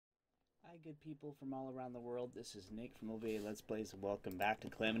Hi good people from all around the world, this is Nick from OVA Let's Plays and welcome back to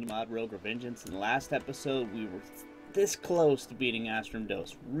Calamity Mod Revengeance. In the last episode we were this close to beating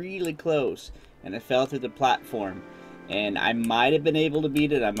Deus, really close, and I fell through the platform. And I might have been able to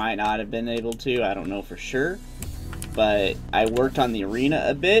beat it, I might not have been able to, I don't know for sure. But I worked on the arena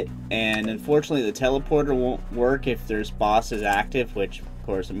a bit, and unfortunately the teleporter won't work if there's bosses active, which of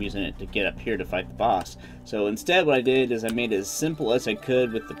course I'm using it to get up here to fight the boss. So instead what I did is I made it as simple as I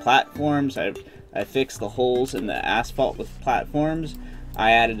could with the platforms. I fixed the holes in the asphalt with platforms.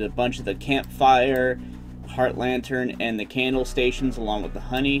 I added a bunch of the campfire, heart lantern, and the candle stations along with the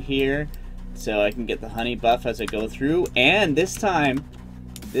honey here, so I can get the honey buff as I go through. And this time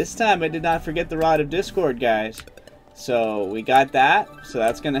I did not forget the Rod of Discord, guys. So we got that, so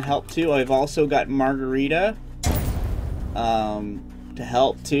that's going to help too. I've also got Margarita to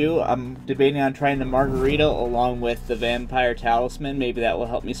help too. I'm debating on trying the Margarita along with the Vampire Talisman. Maybe that will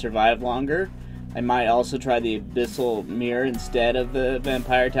help me survive longer. I might also try the Abyssal Mirror instead of the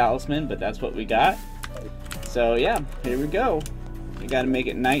Vampire Talisman, but that's what we got. So yeah, here we go. We got to make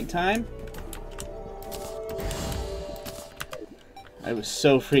it nighttime. I was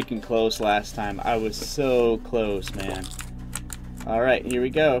so freaking close last time. I was so close, man. Alright, here we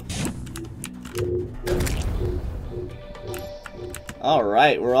go.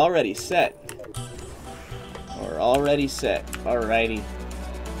 Alright, we're already set. We're already set. Alrighty.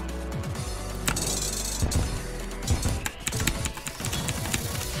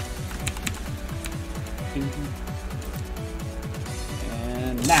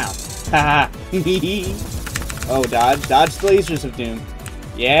 And now. Haha. Oh, dodge the lasers of doom.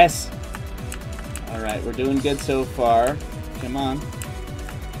 Yes. Alright, we're doing good so far. Come on.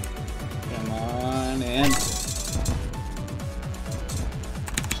 Come on, and...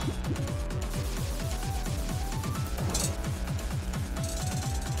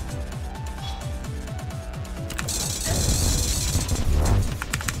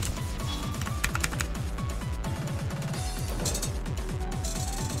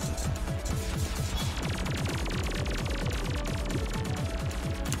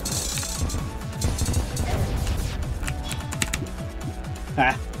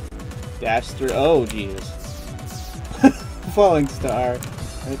 Ha! Dash through. Oh, Jesus. Falling star.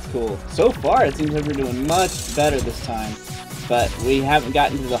 That's cool. So far, it seems like we're doing much better this time. But we haven't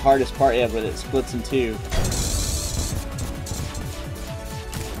gotten to the hardest part yet where it splits in two.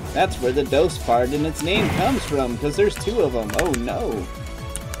 That's where the Deus part in its name comes from, because there's two of them. Oh, no.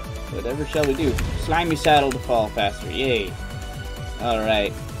 Whatever shall we do? Slimy saddle to fall faster. Yay.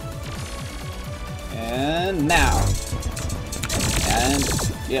 Alright. And now. And,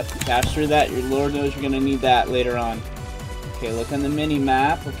 yep, pass through that. Your Lord knows you're going to need that later on. Okay, look on the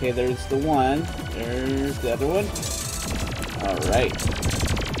mini-map. Okay, there's the one. There's the other one. Alright.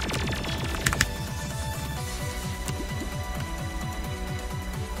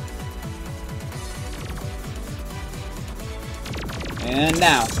 And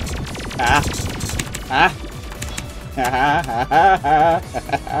now. Ha! Ha! Ha ha ha ha ha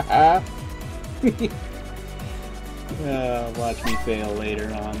ha ha. Watch me fail later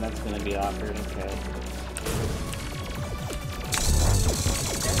on. That's going to be awkward. Okay.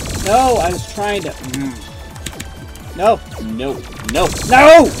 No, I was trying to... No! No! No!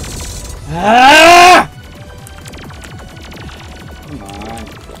 No! Ah! Come on.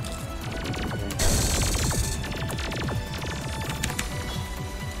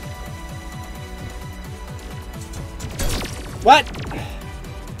 What?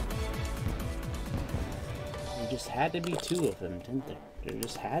 Had to be two of them, didn't there? There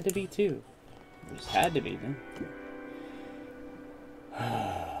just had to be two. There just had to be them.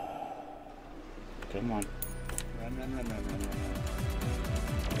 Come on. Run, run, run, run, run, run, run.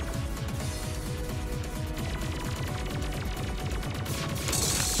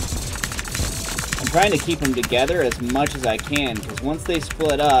 I'm trying to keep them together as much as I can, because once they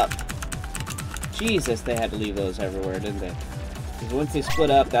split up... Jesus, they had to leave those everywhere, didn't they? Because once they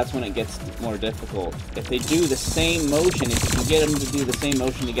split up, that's when it gets more difficult. If they do the same motion, if you can get them to do the same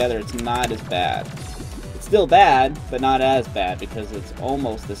motion together, it's not as bad. It's still bad, but not as bad, because it's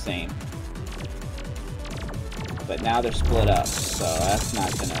almost the same. But now they're split up, so that's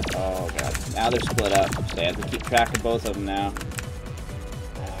not gonna... Oh, God. Now they're split up, so I have to keep track of both of them now.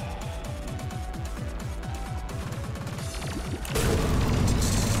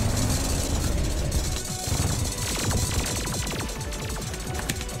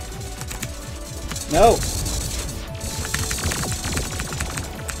 No!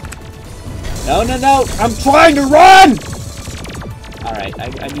 No, no, no! I'm trying to run! Alright,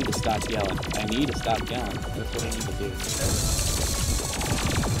 I need to stop yelling. I need to stop yelling. That's what I need to do.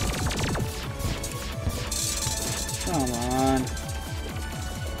 Come on.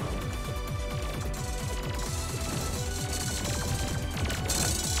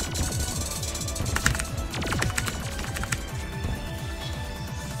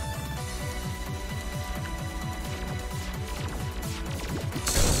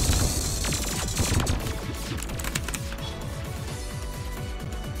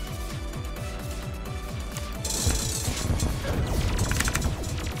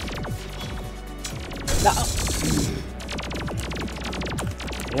 No.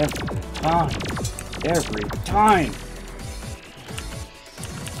 Every time.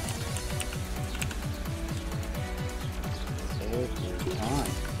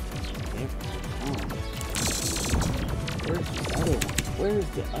 Where's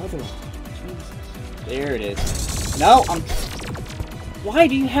the other one? Jesus. There it is. No, Why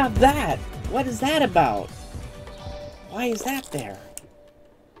do you have that? What is that about? Why is that there?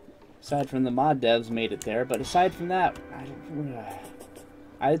 Aside from the mod devs made it there, but aside from that,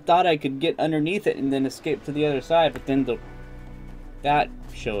 I thought I could get underneath it and then escape to the other side, but then that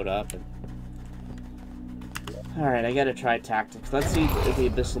showed up. Alright, I gotta try tactics. Let's see if the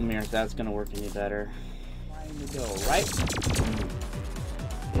Abyssal Mirror, if that's gonna work any better. Trying to go, right?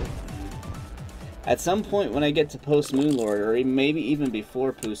 At some point when I get to post Moonlord, or maybe even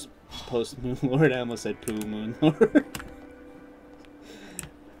before post Moonlord, I almost said Poo Moonlord.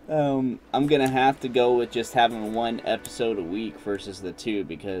 I'm gonna have to go with just having 1 episode a week versus the 2,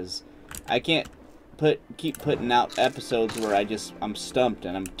 because I can't keep putting out episodes where I'm stumped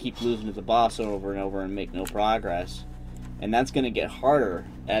and I'm keep losing to the boss over and over and make no progress. And that's gonna get harder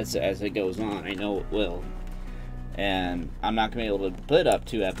as it goes on. I know it will. And I'm not gonna be able to put up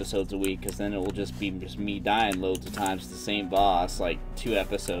 2 episodes a week, because then it will just be me dying loads of times to the same boss, like 2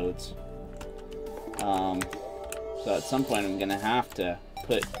 episodes. So at some point I'm gonna have to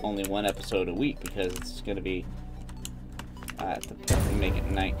put only 1 episode a week, because it's gonna be I have to make it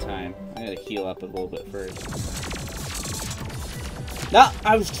nighttime. I gotta heal up a little bit first. No,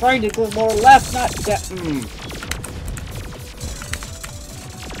 I was trying to go more left, not that.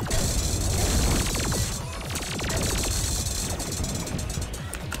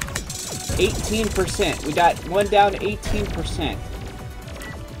 18%. We got 1 down to 18%.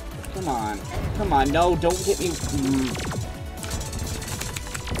 Come on. Come on. No, don't get me.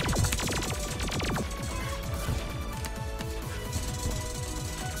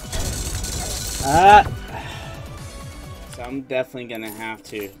 So I'm definitely going to have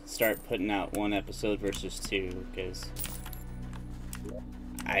to start putting out 1 episode versus 2, because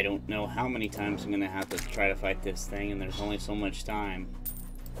I don't know how many times I'm going to have to try to fight this thing, and there's only so much time.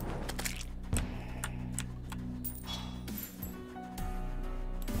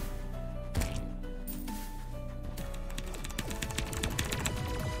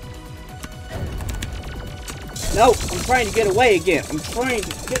 No, I'm trying to get away again. I'm trying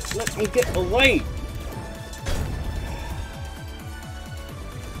to let me get away.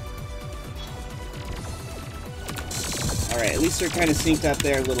 Alright, at least they're kind of synced up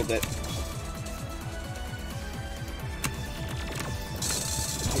there a little bit.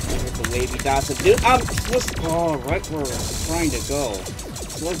 There's the wavy dots of dude. Oh, right where I'm trying to go.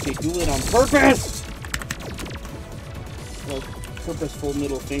 It's like they do it on purpose. Well, purposeful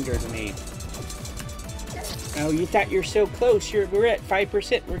middle finger to me. Oh, you thought you're so close. We're at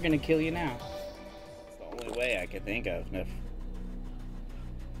 5%. We're gonna kill you now. It's the only way I could think of. I'm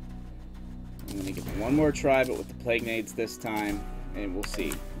gonna give it 1 more try, but with the plague nades this time, and we'll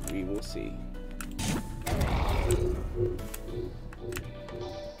see. We will see.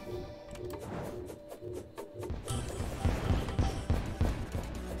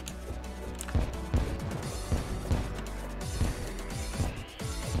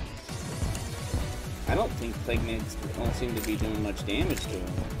 I don't think plague nades don't seem to be doing much damage to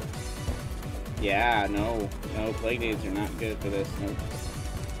him. Yeah, no, plague nades are not good for this. Nope.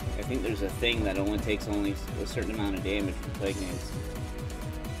 I think there's a thing that only takes a certain amount of damage from plague nades.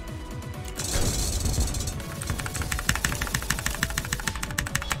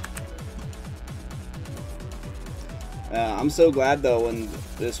 I'm so glad though when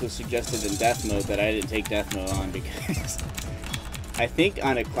this was suggested in death mode that I didn't take death mode on, because I think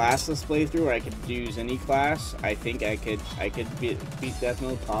on a classless playthrough where I could use any class, I think I could beat death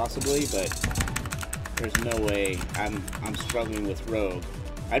mode possibly, but there's no way. I'm struggling with rogue.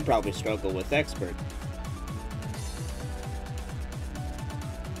 I'd probably struggle with expert.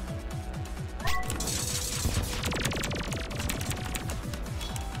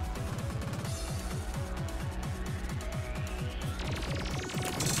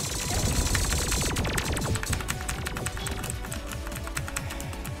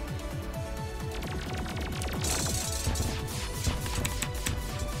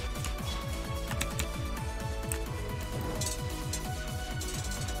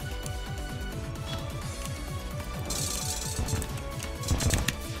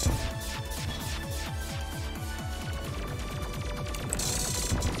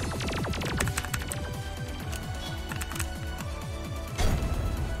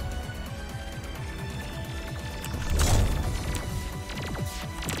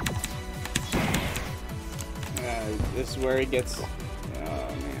 This is where it gets... Oh,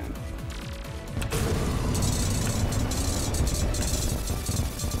 man.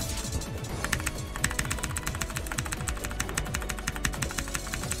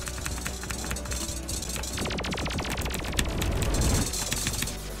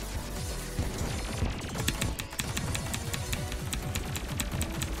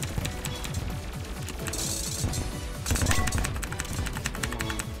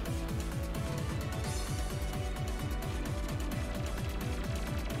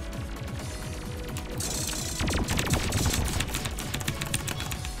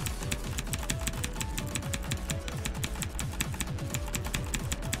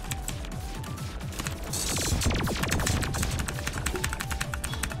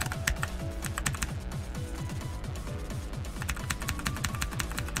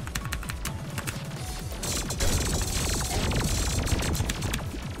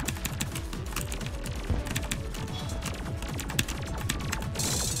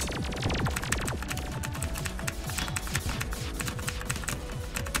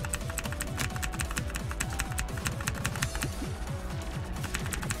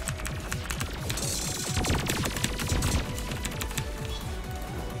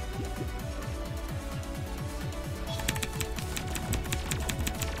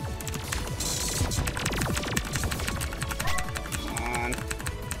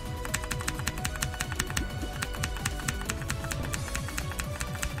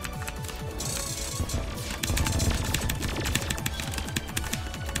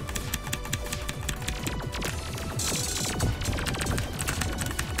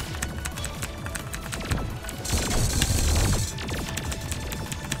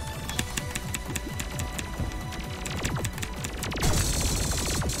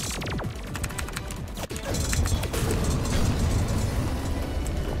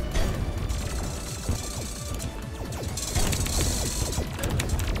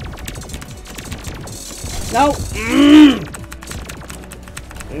 No!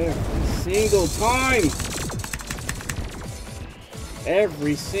 Every single time!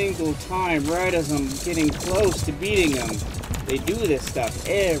 Every single time, right as I'm getting close to beating them, they do this stuff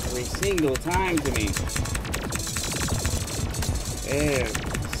every single time to me. Every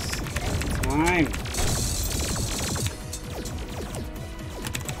single time.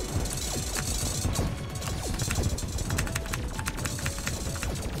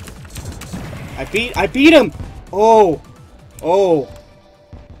 I beat him! Oh! Oh!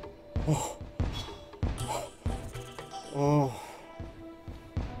 Oh! Oh!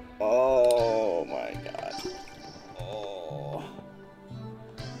 Oh my god. Oh.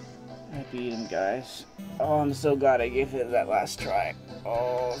 I beat him, guys. Oh, I'm so glad I gave it that last try.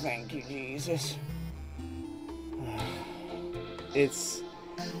 Oh, thank you, Jesus. This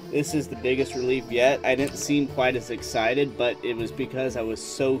is the biggest relief yet. I didn't seem quite as excited, but it was because I was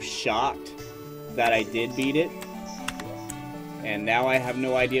so shocked that I did beat it. And now I have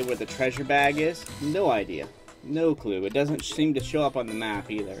no idea where the treasure bag is. No idea. No clue. It doesn't seem to show up on the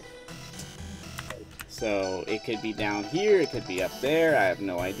map either. So it could be down here, it could be up there, I have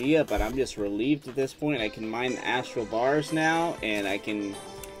no idea, but I'm just relieved at this point. I can mine the astral bars now, and I can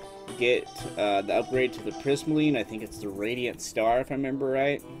get the upgrade to the prismaline. I think it's the radiant star, if I remember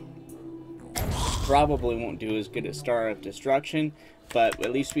right. Probably won't do as good as Star of Destruction, but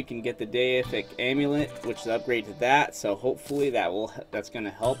at least we can get the deific amulet, which is the upgrade to that. So hopefully that's going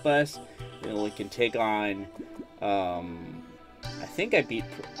to help us. And we can take on I think I beat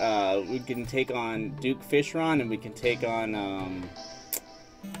we can take on Duke Fishron, and we can take on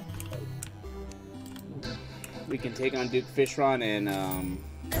and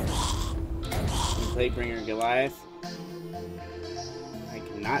Plaguebringer Goliath. I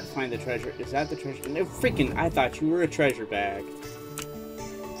cannot find the treasure. Is that the treasure? No, freaking! I thought you were a treasure bag.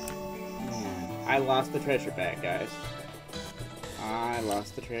 Man, I lost the treasure bag, guys. I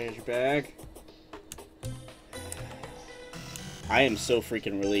lost the treasure bag. I am so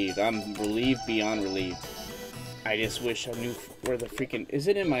freaking relieved. I'm relieved beyond relieved. I just wish I knew where the freaking... Is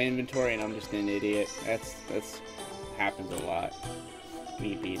it in my inventory and I'm just an idiot? That's happens a lot.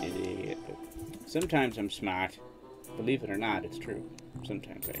 Me being an idiot. But sometimes I'm smart. Believe it or not, it's true.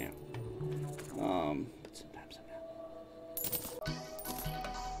 Sometimes I am. But sometimes I'm not.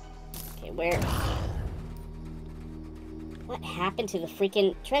 Okay, where... What happened to the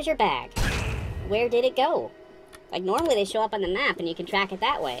freaking treasure bag? Where did it go? Like, normally they show up on the map and you can track it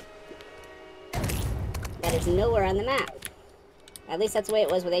that way. That is nowhere on the map. At least that's the way it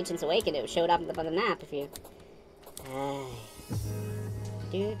was with Ancients Awakened. It showed up on the map if you...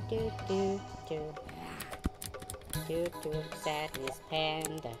 Sadness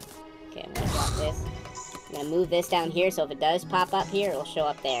Panda. Okay, I'm gonna drop this. I'm gonna move this down here so if it does pop up here, it'll show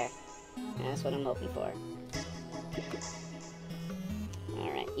up there. And that's what I'm hoping for.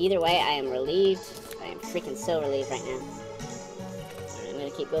 Alright, either way, I am relieved. I am freaking so relieved right now. Alright, I'm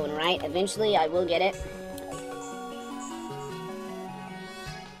gonna keep going right. Eventually, I will get it.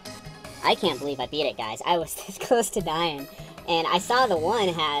 I can't believe I beat it, guys. I was this close to dying. And I saw the one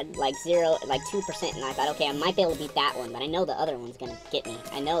had like 2%, and I thought, okay, I might be able to beat that one, but I know the other one's gonna get me.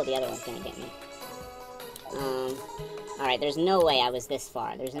 I know the other one's gonna get me. Alright, there's no way I was this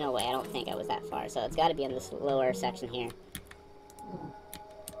far. There's no way. I don't think I was that far. So it's gotta be on this lower section here.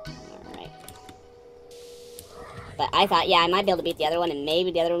 Alright. But I thought, yeah, I might be able to beat the other one, and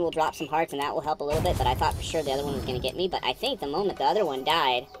maybe the other one will drop some hearts, and that will help a little bit, but I thought for sure the other one was gonna get me. But I think the moment the other one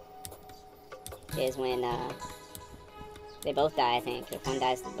died is when, they both die, I think. If one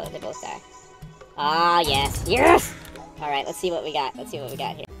dies, they both die. Ah, yes. Yes! Alright, let's see what we got. Let's see what we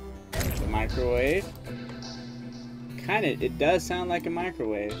got here. The microwave. Kinda, it does sound like a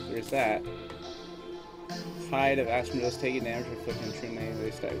microwave. There's that. Hide of Astronaut's taking damage or flicking true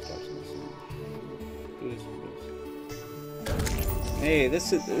melee status drops in the scene. Boost. Hey,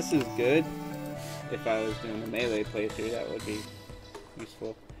 this is good. If I was doing the melee playthrough, that would be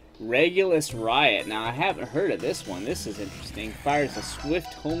useful. Regulus Riot. Now, I haven't heard of this one. This is interesting. Fires a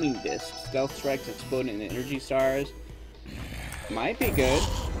swift homing disc. Stealth strikes exploding in energy stars. Might be good.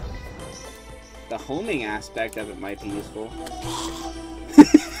 The homing aspect of it might be useful.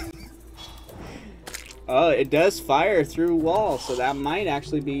 Oh, it does fire through walls, so that might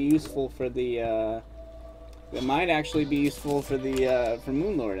actually be useful for the, for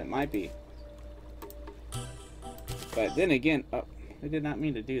moonlord. It might be. But then again, oh, I did not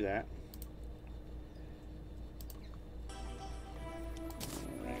mean to do that.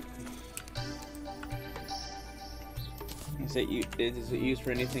 Alright. Is it used for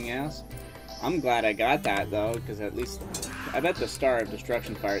anything else? I'm glad I got that though, because at least I bet the Star of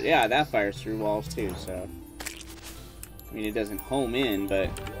Destruction fires. Yeah, that fires through walls too. So I mean, it doesn't home in, but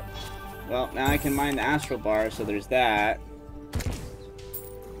well, now I can mine the astral bar. So there's that.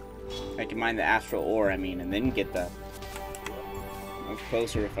 I can mine the astral ore. I mean, and then get the. Much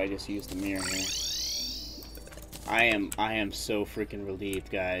closer if I just use the mirror here. I am so freaking relieved,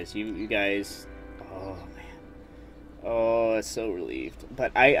 guys. You guys, oh man, oh, it's so relieved.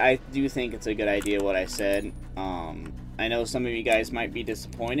 But I do think it's a good idea what I said. I know some of you guys might be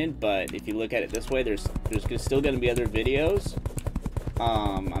disappointed, but if you look at it this way, there's still going to be other videos.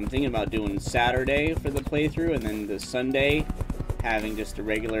 I'm thinking about doing Saturday for the playthrough, and then the Sunday having just a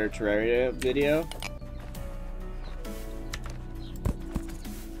regular Terraria video.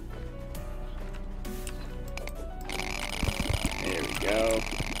 Go.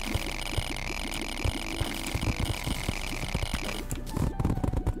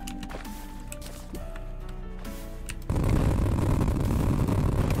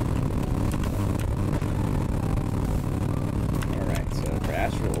 Alright, so for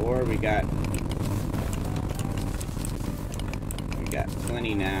astral ore we got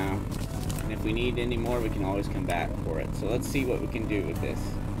plenty now. And if we need any more, we can always come back for it. So let's see what we can do with this.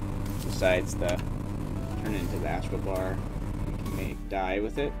 Besides the turn it into the astral bar. Make dye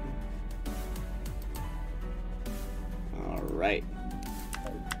with it. Alright.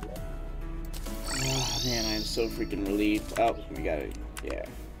 Oh man, I'm so freaking relieved. Oh, we got it. Yeah.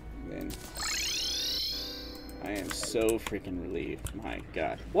 Then I am so freaking relieved. My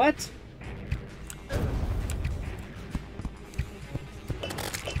god. What?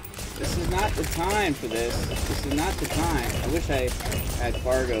 This is not the time for this. This is not the time. I wish I had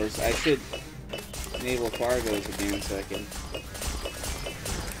Fargos. I should enable Fargos again so I can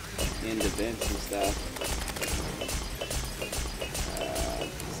end events and stuff.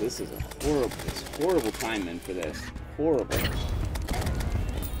 So this is a horrible timing for this. Horrible.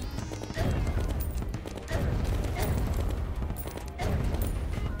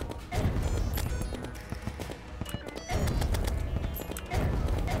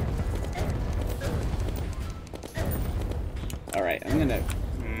 Alright, I'm gonna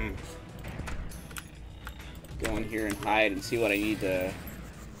go in here and hide and see what I need to.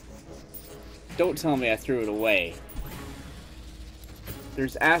 Don't tell me I threw it away.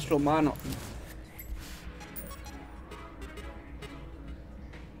 There's astral mono.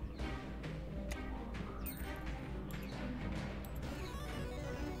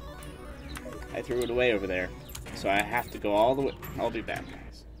 I threw it away over there. So I have to go all the way. I'll be back,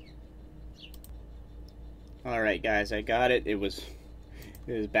 guys. Alright, guys, I got it. It was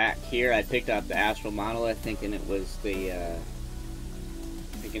back here. I picked up the astral monolith thinking it was the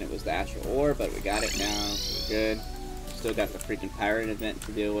astral ore, but we got it now, so we're good. Still got the freaking pirate event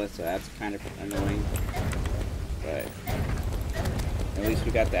to deal with, so that's kind of annoying. But at least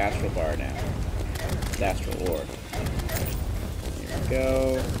we got the astral bar now. The astral orb. Here we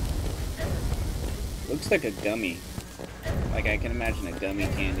go. Looks like a gummy. Like I can imagine a gummy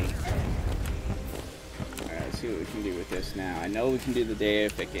candy. Alright, let's see what we can do with this now. I know we can do the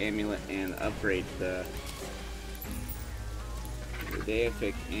deific amulet and upgrade the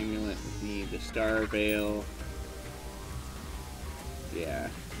deific amulet. We need the star veil. Yeah.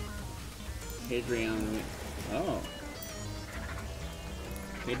 Hadrian. Oh.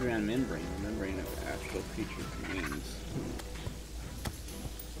 Hadrian membrane. The membrane of astral creatures' wings.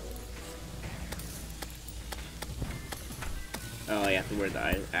 Oh, you have to wear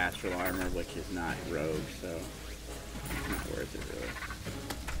the astral armor, which is not rogue, so it's not worth it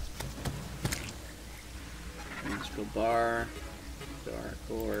really. Astral bar, dark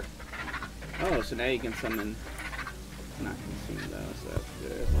ore. Oh, so now you can summon. Not consume those, so that's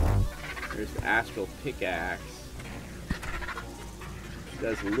good. There's the astral pickaxe. It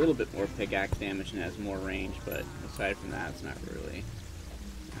does a little bit more pickaxe damage and has more range, but aside from that, it's not really.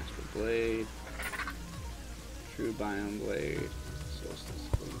 Astral blade. True biome blade.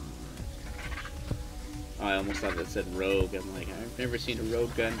 Oh, I almost thought that said rogue. I'm like, I've never seen a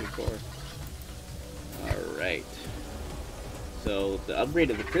rogue gun before. Alright. So the upgrade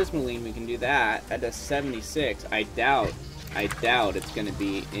of the Prismaline, we can do that. That does 76. I doubt it's gonna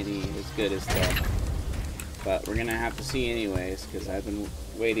be any as good as that. But we're gonna have to see anyways, because I've been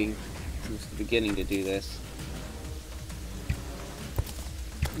waiting since the beginning to do this.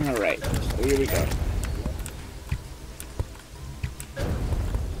 Alright, so here we go.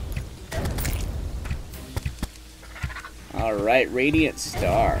 Alright, Radiant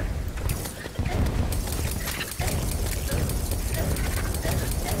Star.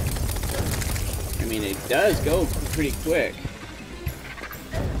 I mean, it does go pretty quick.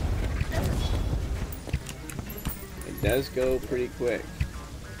 It does go pretty quick.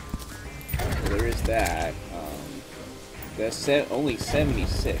 So there is that. That's only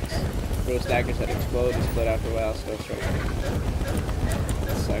 76. Throw stackers that explode and split after a while, still strike.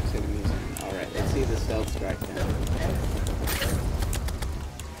 That sucks enemies. Alright, let's see the stealth strike down.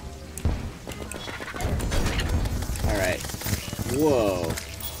 Alright. Whoa.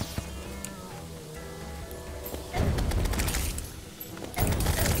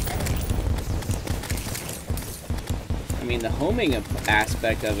 I mean, the homing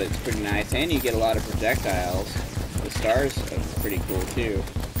aspect of it's pretty nice, and you get a lot of projectiles. The stars are pretty cool, too.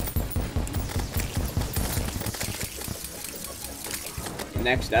 The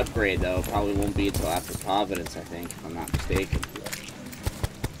next upgrade, though, probably won't be until after Providence, I think, if I'm not mistaken.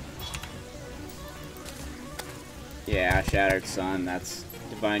 Yeah, Shattered Sun, that's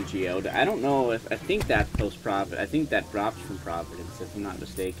Divine Geode. I don't know if, I think that's post-Providence. I think that drops from Providence, if I'm not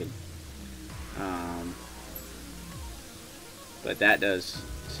mistaken. But that does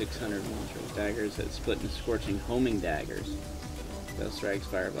 600 monster daggers that split into scorching homing daggers. Those strikes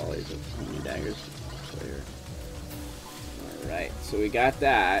fire volleys of homing daggers. Alright, so we got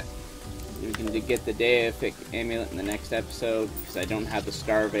that. We can get the deific amulet in the next episode, because I don't have the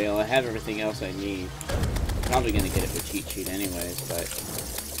star veil. I have everything else I need. I'm probably going to get it with cheat sheet anyways, but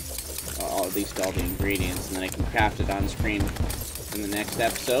at least all the ingredients, and then I can craft it on screen in the next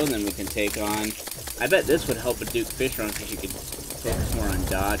episode, and then we can take on. I bet this would help with Duke Fish Run, because you could focus more on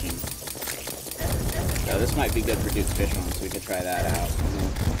dodging. So this might be good for Duke Fish Run, so we could try that out. And then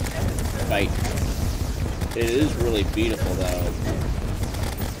fight. It is really beautiful, though.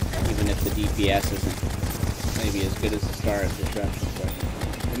 Even if the DPS isn't maybe as good as the Star of Disruption.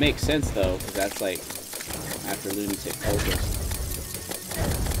 But it makes sense, though, because that's like after Lunatic Focus.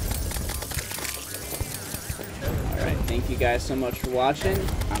 Thank you guys so much for watching.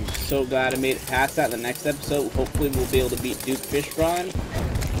 I'm so glad I made it past that. The next episode, hopefully we'll be able to beat Duke Fishbrawn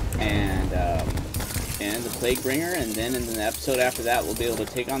and the Plaguebringer, and then in the episode after that, we'll be able to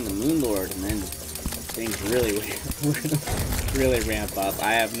take on the Moonlord, and then things really ramp up.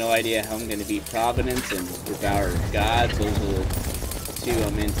 I have no idea how I'm going to beat Providence and Devourer of Gods. Those are the two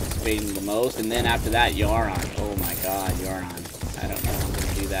I'm anticipating the most, and then after that, Yaron. Oh my God, Yaron. I don't know how I'm going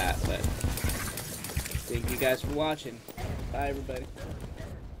to do that, but. Thank you guys for watching. Bye, everybody.